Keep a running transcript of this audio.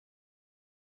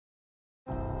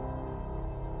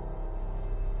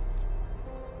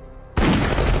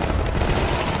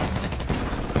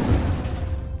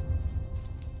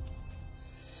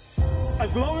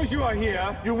As long as you are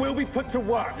here, you will be put to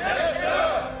work. Yes,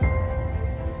 sir!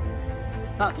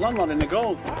 That landlord in the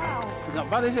goal. He's not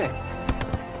bad, is he?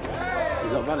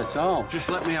 He's not bad at all. Just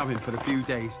let me have him for a few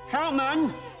days.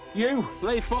 Troutman, you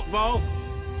play football.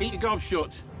 Keep your gob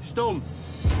shut. Stum.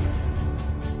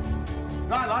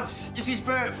 Right, lads, this is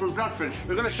Bert from Bradford.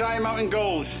 We're going to try him out in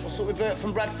goals. What's up with Bert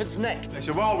from Bradford's neck? It's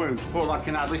a war wound. Poor lad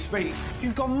can hardly speak.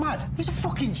 You've gone mad. He's a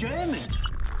fucking German.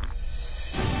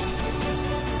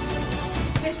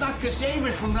 This lad could save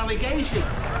us from relegation.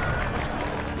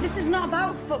 This is not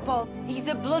about football. He's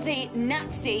a bloody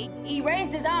Nazi. He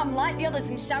raised his arm like the others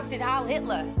and shouted Heil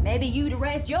Hitler. Maybe you'd have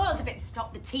raised yours if it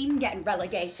stopped the team getting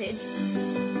relegated.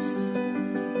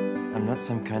 I'm not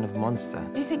some kind of monster.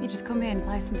 You think you just come here and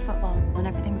play some football and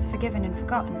everything's forgiven and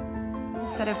forgotten?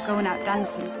 Instead of going out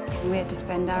dancing, we had to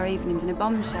spend our evenings in a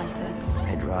bomb shelter.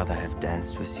 I'd rather have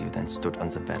danced with you than stood on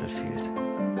the battlefield.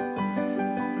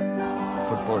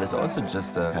 Football is also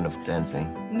just a kind of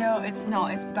dancing. No, it's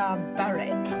not. It's barbaric.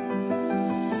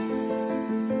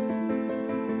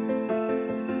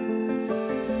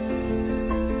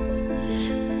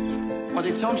 What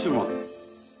did Thompson want?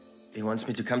 He wants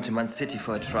me to come to Man City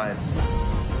for a trial.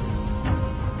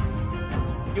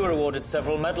 You were awarded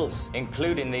several medals,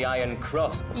 including the Iron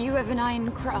Cross. You have an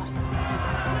Iron Cross.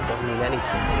 It doesn't mean anything.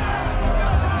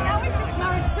 How is this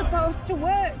marriage supposed to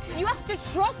work? You have to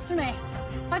trust me.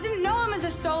 I didn't know him as a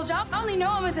soldier. I only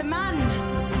know him as a man.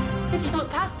 If you look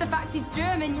past the fact he's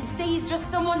German, you'd see he's just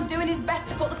someone doing his best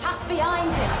to put the past behind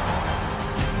him.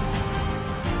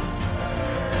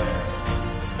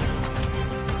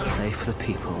 Play for the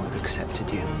people who accepted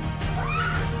you.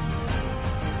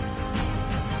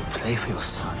 Play for your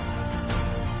son.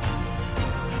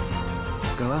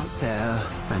 Go out there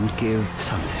and give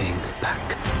something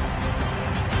back.